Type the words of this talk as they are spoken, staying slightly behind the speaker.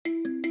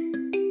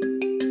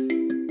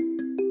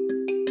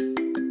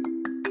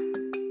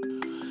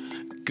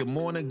Good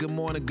morning, good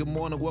morning, good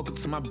morning. Welcome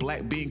to my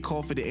Black Bean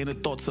Coffee, the inner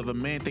thoughts of a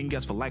man. Thank you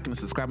guys for liking and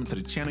subscribing to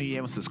the channel. If you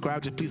haven't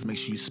subscribed yet, please make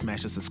sure you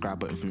smash the subscribe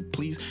button for me,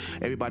 please.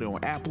 Everybody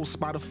on Apple,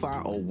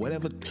 Spotify, or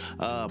whatever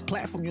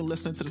platform you're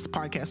listening to this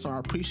podcast on, I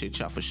appreciate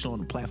y'all for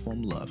showing the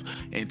platform love.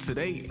 And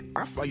today,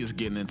 I feel like just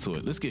getting into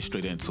it. Let's get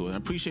straight into it. I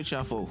appreciate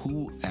y'all for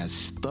who has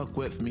stuck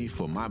with me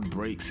for my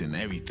breaks and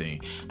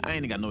everything. I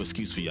ain't got no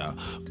excuse for y'all,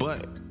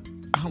 but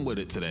I'm with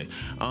it today.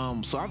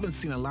 So I've been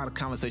seeing a lot of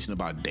conversation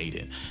about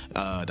dating,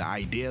 the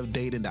idea of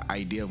dating, the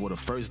idea of what a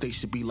first date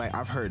should be like.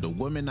 I've heard the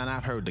women and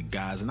I've heard the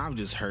guys, and I've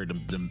just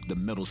heard the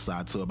middle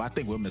side to it. But I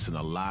think we're missing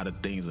a lot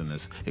of things in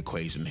this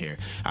equation here.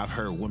 I've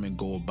heard women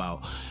go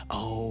about,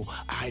 oh,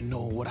 I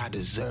know what I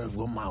deserve,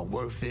 what my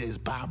worth is,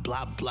 blah,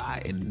 blah, blah.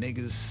 And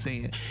niggas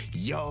saying,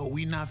 yo,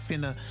 we not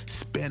finna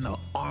spend an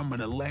arm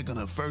and a leg on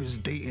a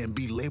first date and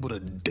be labeled a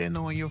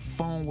dinner on your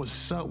phone.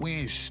 What's up? We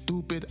ain't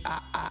stupid.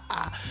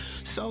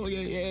 So,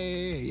 yeah.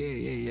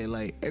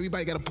 Like,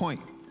 everybody got a point.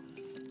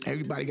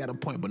 Everybody got a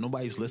point, but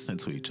nobody's listening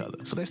to each other.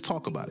 So let's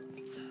talk about it.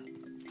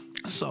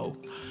 So,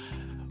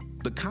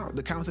 the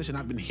conversation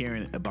I've been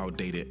hearing about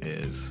dating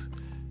is,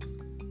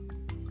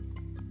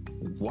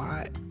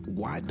 why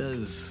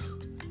does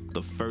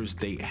the first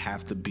date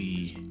have to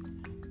be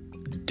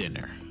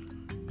dinner?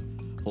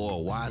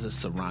 Or why is it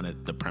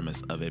surrounded the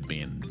premise of it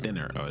being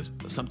dinner or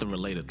something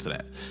related to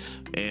that?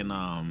 And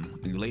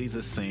ladies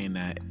are saying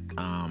that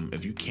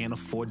if you can't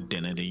afford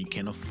dinner, then you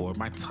can't afford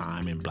my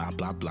time and blah,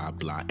 blah, blah,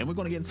 blah. And we're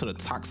going to get into the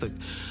toxic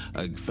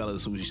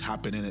fellas who's just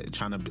hopping in it,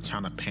 trying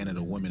to pander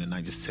to women and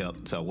not just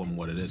tell women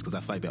what it is, because I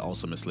feel like they're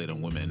also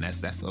misleading women. And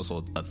that's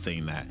also a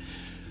thing that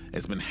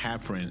it's been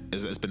happening.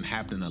 It's been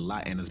happening a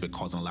lot, and it's been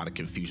causing a lot of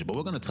confusion. But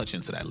we're going to touch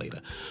into that later.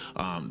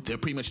 They're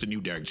pretty much the new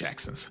Derek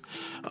Jacksons.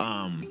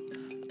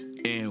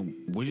 And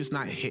we're just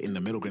not hitting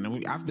the middle ground.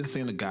 And I've been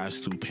seeing the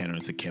guys too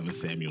pandering to Kevin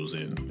Samuels,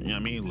 and you know what I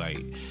mean?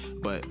 Like,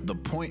 but the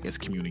point is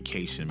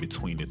communication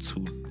between the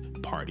two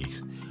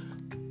parties.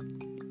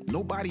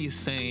 Nobody is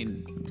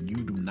saying you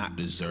do not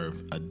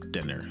deserve a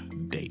dinner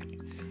date.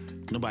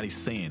 Nobody's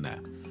saying that.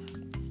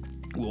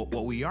 Well,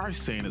 what we are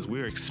saying is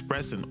we're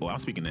expressing, or I'm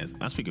speaking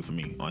for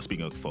me, or I'm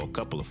speaking for a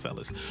couple of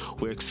fellas.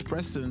 We're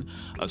expressing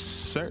a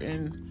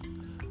certain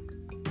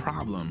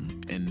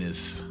problem in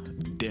this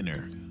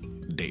dinner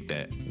date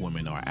that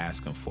women are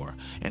asking for.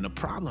 And the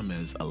problem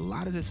is a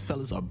lot of these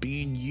fellas are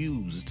being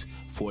used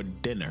for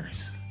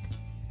dinners.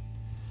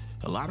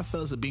 A lot of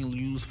fellas are being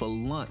used for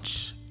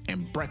lunch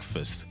and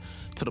breakfast,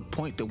 to the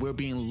point that we're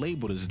being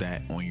labeled as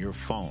that on your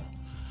phone.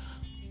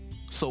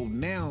 So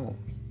now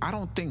I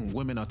don't think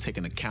women are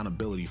taking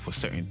accountability for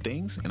certain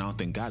things, and I don't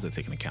think guys are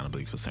taking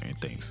accountability for certain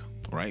things,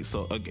 right?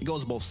 So it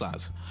goes both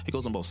sides. It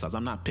goes on both sides.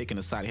 I'm not picking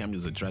a side here. I'm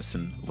just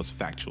addressing what's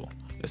factual.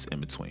 It's in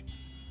between.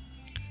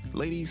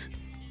 Ladies,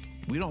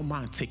 we don't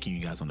mind taking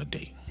you guys on a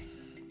date.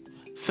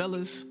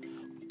 Fellas,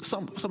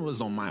 some of us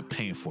don't mind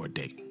paying for a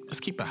date. Let's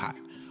keep it hot.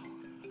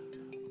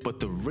 But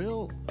the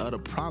real the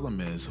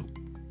problem is,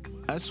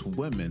 us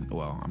women,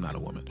 well, I'm not a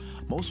woman,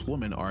 most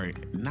women are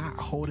not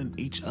holding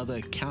each other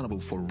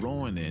accountable for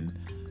ruining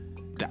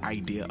the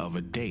idea of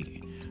a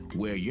date,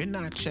 where you're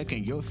not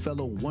checking your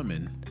fellow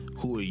women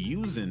who are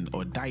using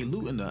or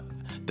diluting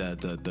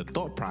the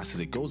thought process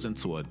that goes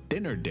into a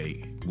dinner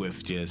date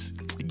with just,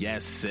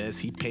 yes, sis,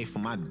 he paid for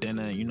my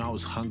dinner. You know, I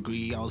was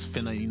hungry. I was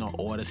finna,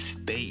 order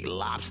steak,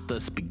 lobster,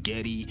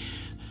 spaghetti.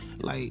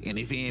 Like, and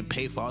if he ain't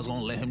pay for it, I was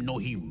gonna let him know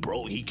he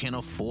broke. He can't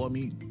afford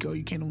me. Girl,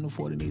 you can't even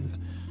afford it either.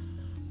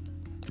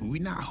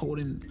 We're not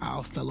holding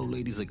our fellow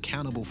ladies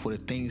accountable for the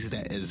things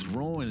that is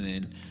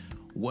ruining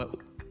what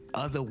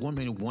other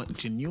women want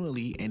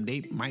genuinely, and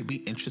they might be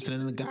interested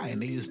in the guy,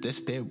 and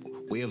that's their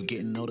way of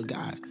getting to know the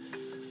guy.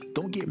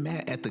 Don't get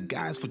mad at the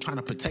guys for trying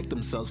to protect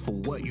themselves for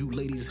what you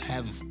ladies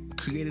have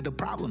created a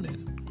problem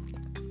in.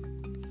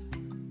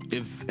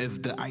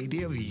 If the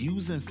idea of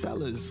using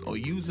fellas or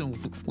using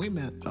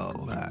women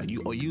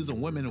or using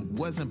women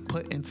wasn't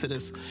put into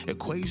this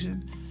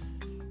equation,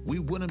 we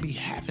wouldn't be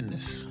having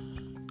this.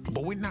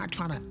 But we're not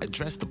trying to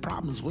address the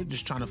problems. We're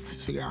just trying to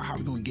figure out how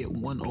we're going to get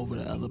one over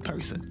the other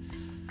person.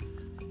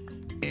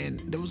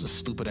 And there was a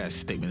stupid ass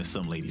statement that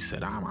some lady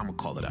said. I'm going to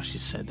call it out. She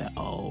said that,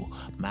 oh,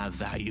 my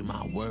value,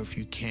 my worth,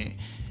 you can't.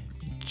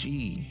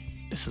 Gee,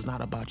 this is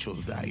not about your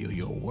value or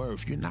your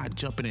worth. You're not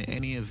jumping in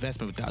any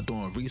investment without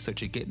doing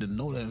research and getting to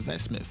know the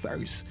investment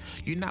first.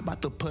 You're not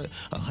about to put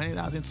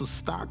 $100 into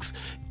stocks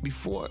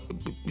before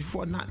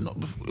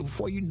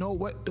you know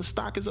what the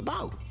stock is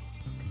about.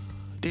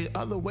 There's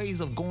other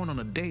ways of going on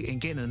a date and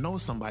getting to know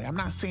somebody. I'm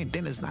not saying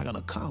dinner's not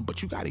gonna come,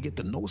 but you gotta get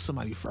to know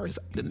somebody first.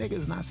 The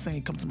nigga's not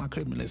saying come to my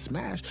crib and let's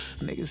smash.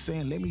 The nigga's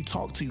saying let me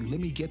talk to you, let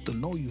me get to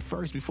know you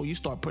first before you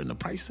start putting a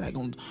price tag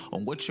on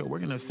what you're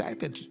worth. And the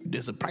fact that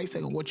there's a price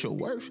tag on what you're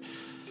worth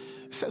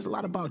says a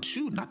lot about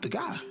you, not the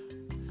guy.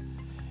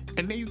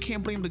 And then you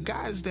can't blame the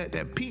guys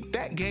that peep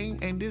that game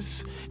and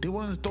they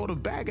want to throw the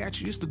bag at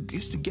you just to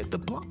get the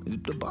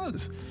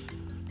buzz.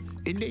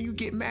 And then you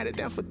get mad at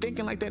them for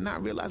thinking like that,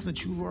 not realizing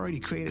that you've already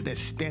created that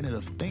standard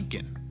of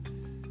thinking.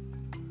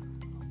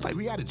 Like,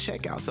 we gotta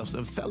check ourselves.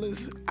 And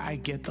fellas, I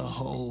get the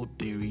whole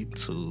theory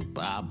too,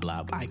 blah,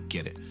 blah. I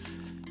get it.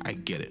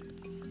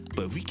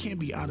 But if we can't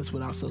be honest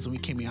with ourselves and we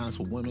can't be honest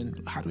with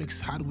women, how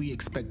do we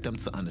expect them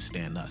to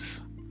understand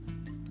us?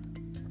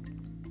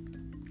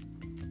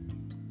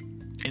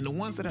 And the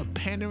ones that are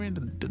pandering,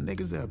 the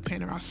niggas that are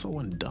pandering, I saw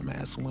one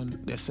dumbass one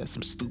that said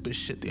some stupid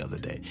shit the other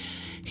day.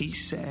 He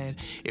said,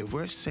 if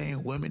we're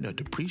saying women are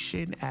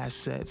depreciating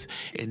assets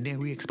and then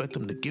we expect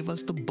them to give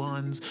us the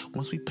buns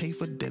once we pay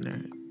for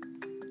dinner.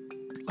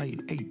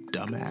 Like, hey,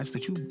 dumbass,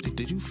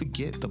 did you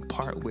forget the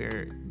part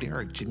where there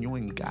are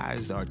genuine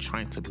guys that are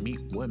trying to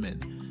meet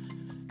women?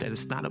 That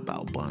it's not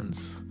about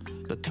buns.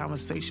 The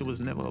conversation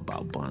was never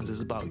about buns. It's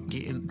about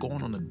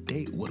going on a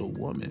date with a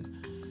woman.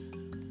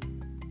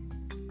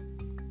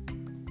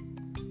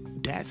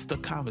 That's the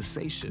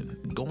conversation,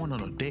 going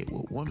on a date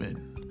with women.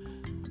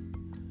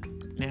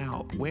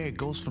 Now, where it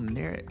goes from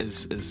there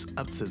is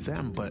up to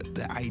them, but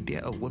the idea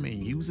of women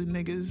using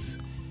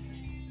niggas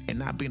and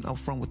not being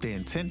upfront with their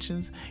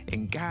intentions,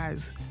 and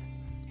guys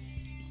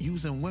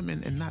using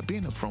women and not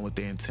being upfront with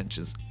their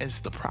intentions,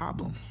 is the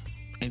problem.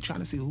 And trying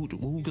to see who's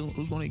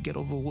going to get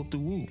over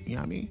whoop-de-woo, you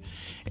know what I mean?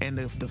 And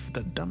if the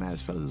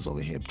dumbass fellas is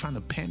over here trying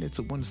to pander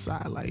to one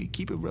side, like,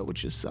 keep it real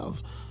with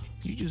yourself.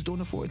 You just doing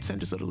it for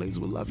attention so the ladies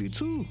will love you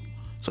too.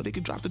 So they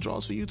can drop the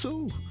draws for you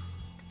too.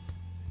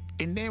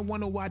 And then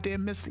wonder why they're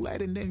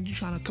misled, and then you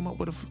trying to come up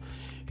with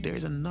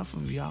there's enough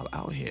of y'all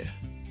out here.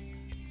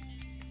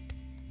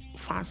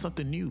 Find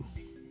something new.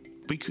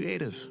 Be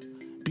creative.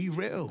 Be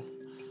real.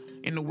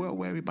 In the world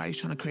where everybody's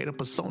trying to create a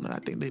persona, I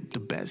think that the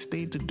best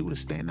thing to do to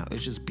stand out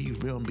is just be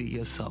real and be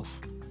yourself.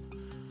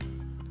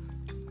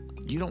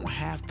 You don't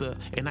have to,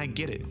 and I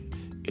get it.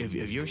 If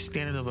your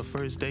standard of a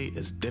first date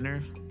is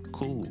dinner,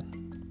 cool.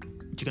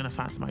 You're going to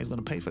find somebody who's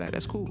going to pay for that,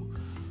 that's cool.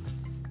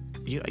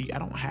 I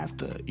don't have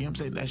to, you know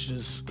what I'm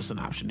saying? It's an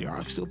option. There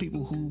are still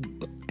people who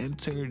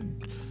entered,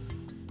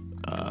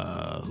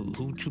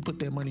 who put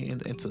their money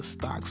into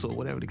stocks or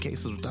whatever the case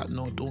is without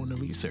doing the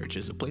research.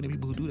 There's plenty of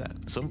people who do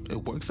that. Some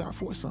it works out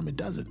for, some it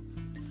doesn't.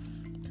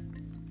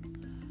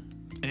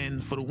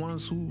 And for the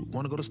ones who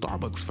want to go to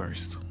Starbucks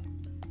first,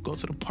 go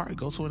to the park,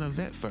 go to an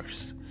event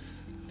first.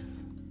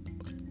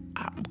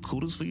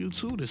 Kudos for you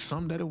too. There's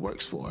some that it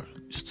works for,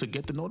 just to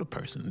get to know the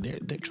person.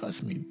 They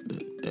trust me.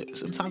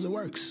 Sometimes it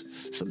works.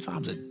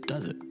 Sometimes it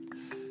doesn't.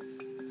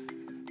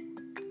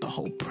 The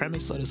whole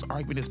premise of this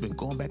argument has been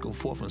going back and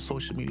forth on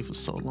social media for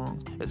so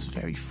long. It's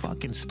very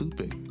fucking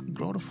stupid.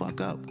 Grow the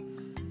fuck up.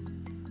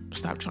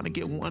 Stop trying to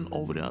get one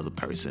over the other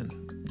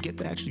person. Get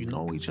to actually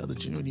know each other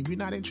genuinely. If you're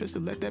not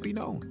interested, let that be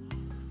known.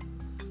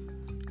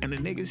 And the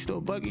niggas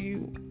still bugging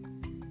you,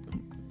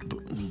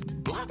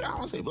 block it. I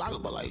don't say block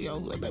it, but like, yo,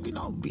 let that be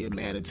known. Be a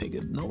man to take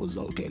it. No, it's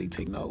okay to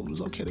take no.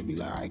 It's okay to be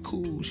like, all right,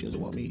 cool. She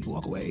doesn't want me.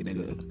 Walk away,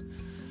 nigga.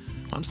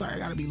 I'm sorry, I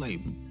gotta be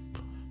like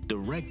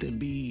direct and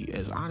be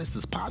as honest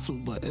as possible,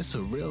 but it's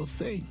a real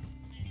thing.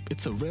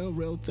 It's a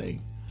real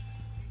thing.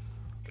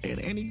 And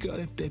any girl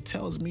that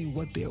tells me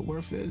what their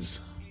worth is,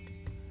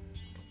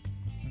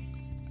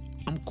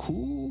 I'm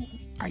cool.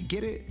 I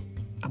get it.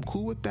 I'm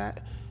cool with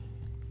that.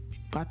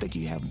 But I think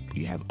you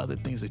have other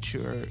things that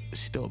you're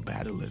still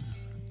battling.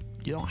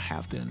 You don't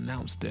have to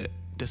announce that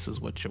this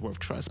is what you're worth.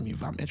 Trust me,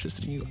 if I'm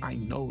interested in you, I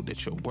know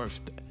that you're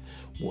worth that.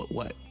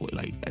 What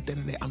like, at the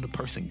end of the day, I'm the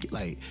person,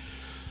 like,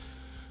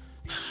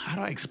 how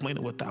do I explain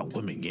it without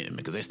women getting,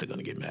 because they're still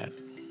gonna get mad.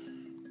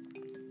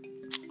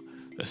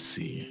 Let's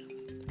see.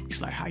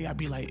 It's like how y'all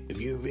be like, if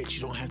you're rich,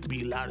 you don't have to be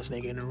the loudest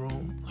nigga in the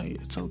room.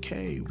 Like, it's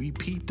okay. We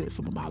peeped it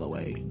from a mile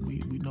away. We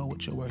know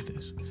what your worth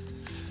is.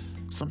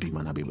 Some people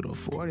might not be able to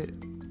afford it.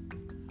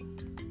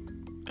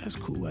 That's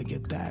cool, I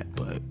get that,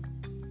 but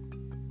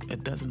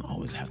it doesn't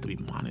always have to be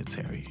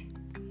monetary.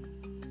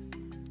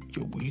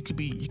 You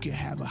could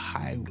have a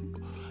high,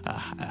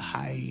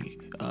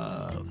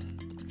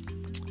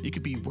 you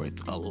could be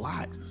worth a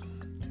lot,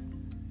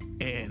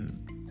 and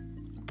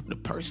the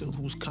person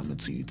who's coming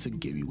to you to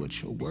give you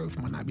what you're worth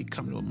might not be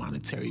coming with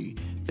monetary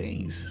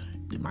things.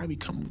 It might be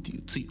coming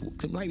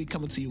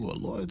to you with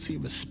loyalty,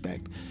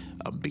 respect,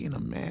 being a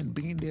man,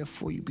 being there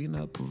for you, being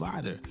a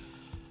provider.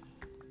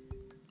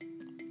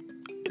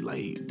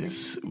 Like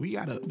this, we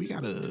gotta.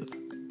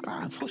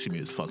 Social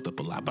media's fucked up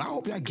a lot, but I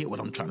hope y'all get what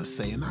I'm trying to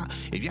say. And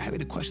if y'all have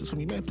any questions for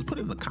me, man, put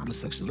it in the comment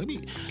section.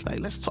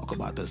 Let's talk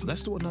about this.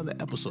 Let's do another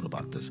episode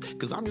about this,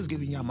 because I'm just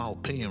giving y'all my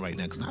opinion right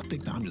now, because I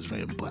think that I'm just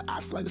ranting, but I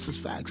feel like this is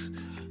facts.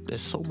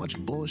 There's so much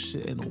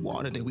bullshit in the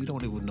water that we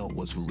don't even know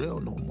what's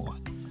real no more,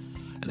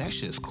 and that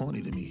shit is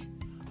corny to me.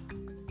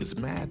 It's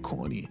mad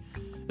corny.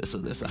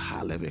 It's a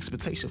high level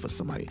expectation for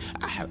somebody.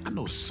 I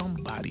know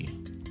somebody,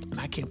 and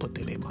I can't put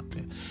their name out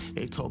there.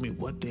 They told me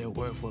what they're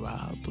worth,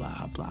 blah,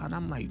 blah, blah. And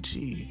I'm like,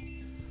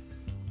 gee,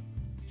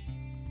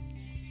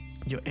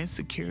 your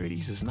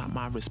insecurities is not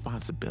my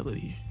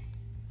responsibility.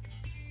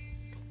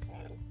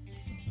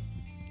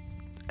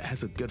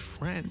 As a good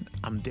friend,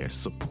 I'm there to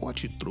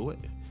support you through it.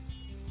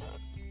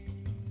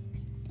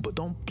 But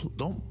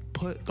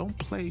don't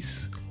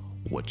place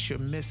what you're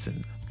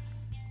missing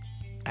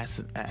as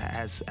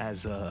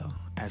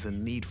as a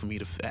need for me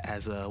to,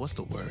 as a, what's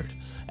the word?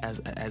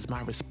 As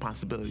my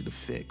responsibility to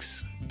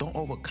fix. Don't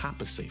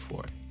overcompensate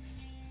for it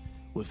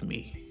with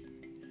me.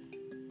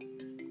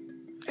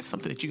 That's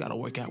something that you got to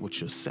work out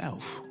with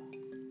yourself.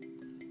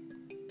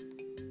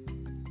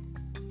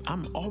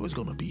 I'm always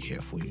going to be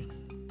here for you.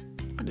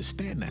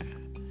 Understand that.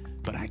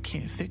 But I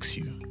can't fix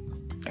you.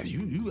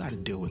 You got to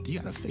deal with it. You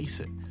got to face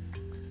it.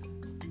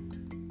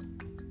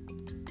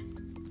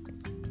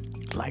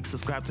 Like,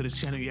 subscribe to the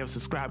channel. If you haven't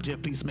subscribed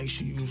yet, please make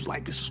sure you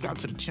like and subscribe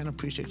to the channel.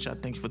 Appreciate y'all.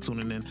 Thank you for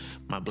tuning in.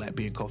 My Black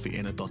Bean Coffee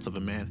and the Thoughts of a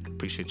Man.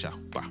 Appreciate y'all.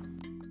 Bye.